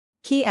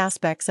Key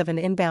aspects of an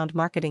inbound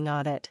marketing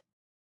audit.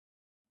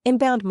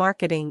 Inbound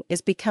marketing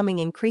is becoming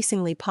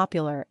increasingly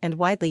popular and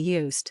widely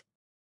used.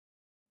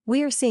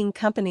 We are seeing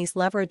companies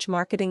leverage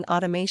marketing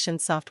automation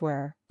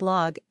software,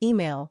 blog,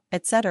 email,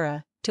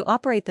 etc., to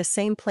operate the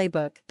same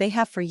playbook they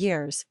have for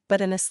years,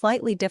 but in a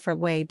slightly different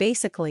way.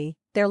 Basically,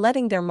 they're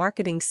letting their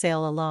marketing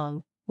sail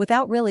along,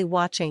 without really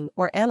watching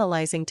or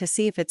analyzing to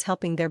see if it's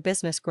helping their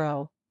business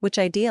grow, which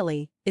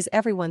ideally is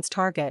everyone's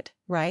target,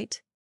 right?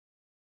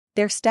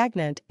 They're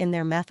stagnant in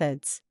their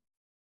methods.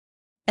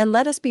 And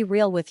let us be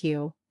real with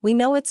you, we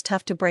know it's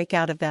tough to break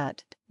out of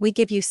that. We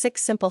give you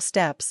 6 simple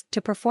steps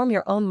to perform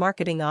your own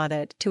marketing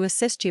audit to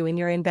assist you in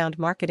your inbound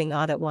marketing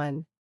audit.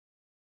 1.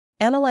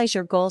 Analyze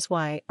your goals.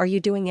 Why are you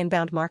doing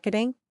inbound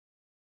marketing?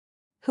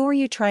 Who are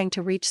you trying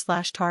to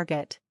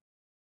reach/target?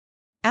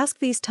 Ask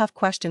these tough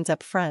questions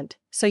up front,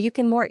 so you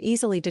can more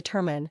easily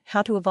determine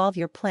how to evolve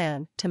your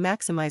plan to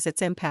maximize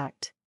its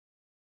impact.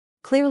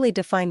 Clearly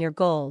define your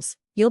goals.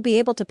 You'll be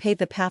able to pave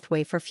the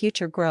pathway for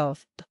future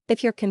growth.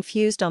 If you're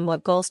confused on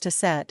what goals to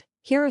set,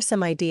 here are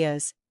some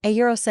ideas.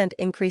 €1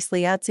 increase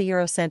leads,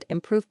 €1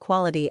 improve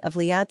quality of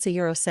leads,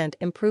 €1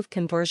 improve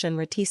conversion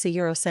rate,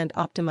 €1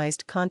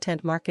 optimized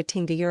content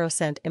marketing,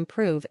 €1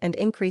 improve and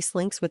increase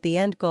links. With the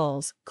end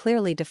goals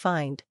clearly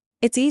defined,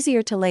 it's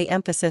easier to lay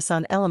emphasis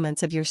on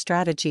elements of your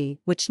strategy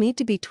which need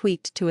to be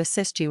tweaked to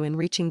assist you in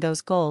reaching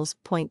those goals.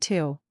 Point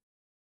 2.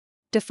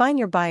 Define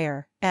your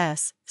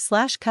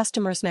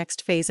buyers/customers.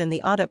 Next phase in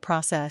the audit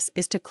process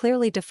is to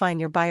clearly define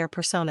your buyer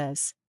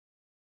personas.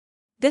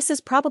 This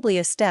is probably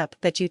a step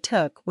that you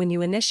took when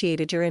you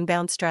initiated your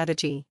inbound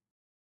strategy.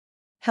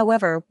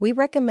 However, we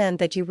recommend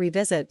that you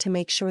revisit to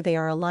make sure they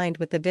are aligned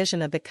with the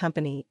vision of the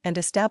company and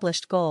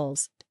established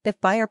goals. If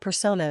buyer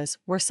personas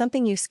were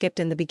something you skipped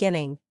in the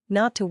beginning,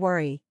 not to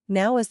worry,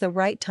 now is the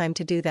right time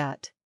to do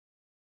that.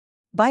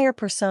 Buyer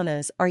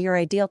personas are your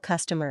ideal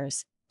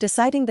customers.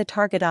 Deciding the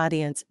target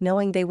audience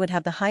knowing they would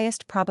have the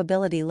highest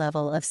probability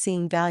level of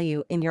seeing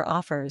value in your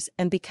offers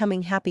and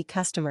becoming happy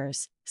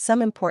customers.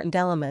 Some important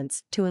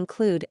elements to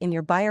include in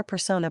your buyer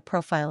persona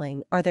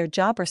profiling are their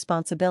job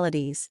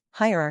responsibilities,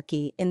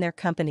 hierarchy in their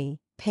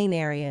company, pain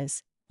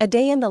areas, a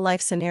day in the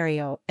life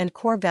scenario, and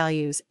core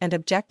values and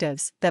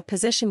objectives that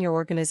position your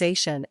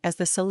organization as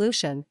the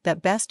solution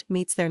that best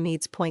meets their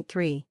needs. Point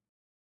 3.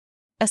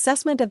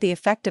 Assessment of the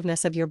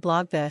effectiveness of your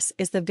blog. This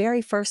is the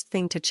very first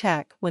thing to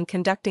check when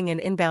conducting an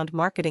inbound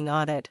marketing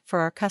audit for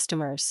our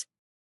customers.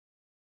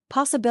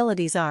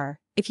 Possibilities are,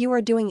 if you are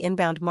doing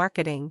inbound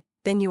marketing,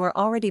 then you are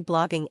already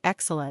blogging.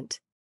 Excellent.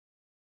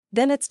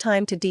 Then it's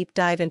time to deep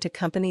dive into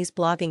companies'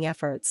 blogging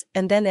efforts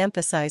and then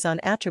emphasize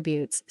on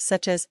attributes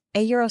such as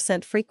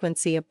 €1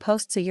 frequency of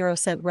posts,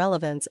 €1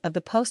 relevance of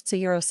the posts,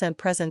 €1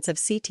 presence of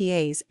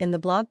CTAs in the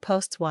blog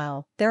posts.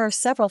 While there are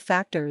several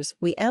factors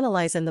we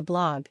analyze in the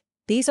blog,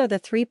 these are the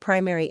 3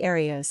 primary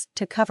areas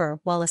to cover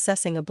while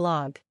assessing a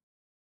blog.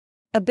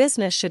 A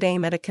business should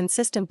aim at a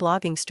consistent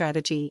blogging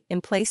strategy in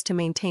place to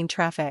maintain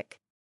traffic.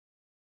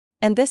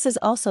 And this is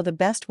also the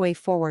best way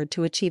forward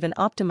to achieve an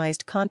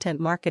optimized content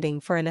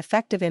marketing for an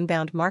effective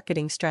inbound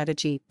marketing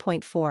strategy.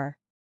 Point 4.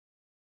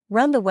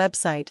 Run the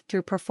website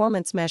through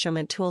performance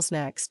measurement tools.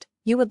 Next,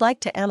 you would like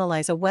to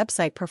analyze a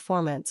website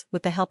performance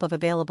with the help of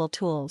available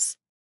tools.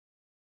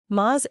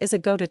 Moz is a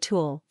go-to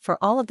tool for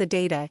all of the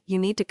data you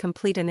need to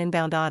complete an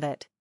inbound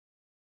audit.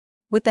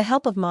 With the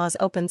help of Moz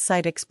Open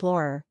Site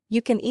Explorer,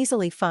 you can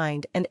easily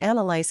find and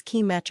analyze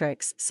key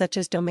metrics such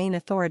as domain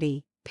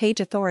authority, page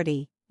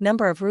authority,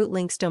 number of root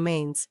links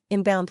domains,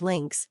 inbound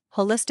links,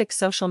 holistic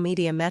social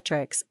media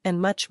metrics,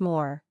 and much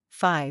more.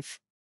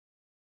 5.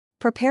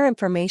 Prepare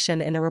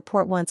information in a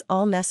report. Once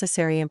all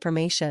necessary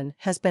information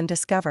has been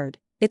discovered,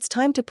 it's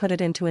time to put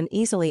it into an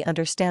easily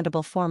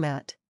understandable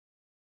format.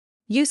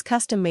 Use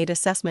custom-made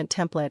assessment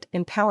template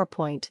in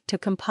PowerPoint to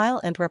compile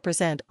and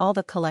represent all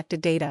the collected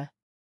data.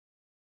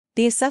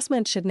 The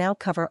assessment should now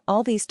cover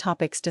all these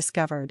topics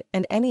discovered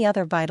and any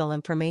other vital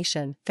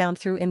information found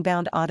through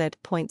inbound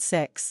audit. Point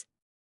 6.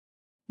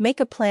 Make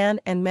a plan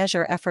and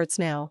measure efforts.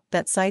 Now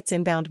that site's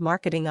inbound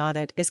marketing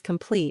audit is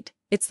complete,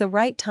 it's the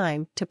right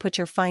time to put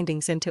your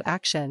findings into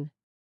action.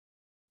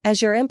 As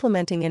you're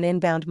implementing an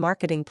inbound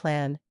marketing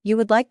plan, you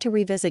would like to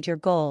revisit your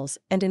goals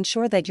and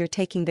ensure that you're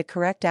taking the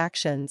correct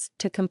actions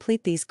to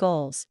complete these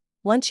goals.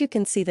 Once you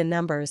can see the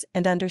numbers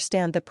and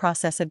understand the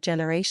process of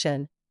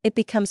generation, it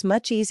becomes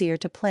much easier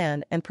to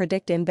plan and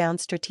predict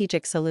inbound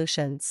strategic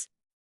solutions.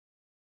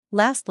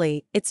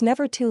 Lastly, it's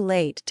never too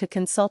late to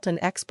consult an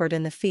expert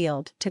in the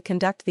field to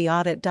conduct the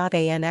audit.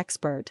 An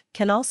expert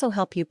can also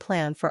help you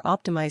plan for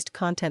optimized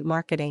content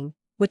marketing,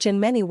 which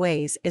in many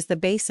ways is the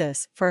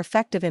basis for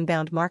effective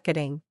inbound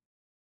marketing.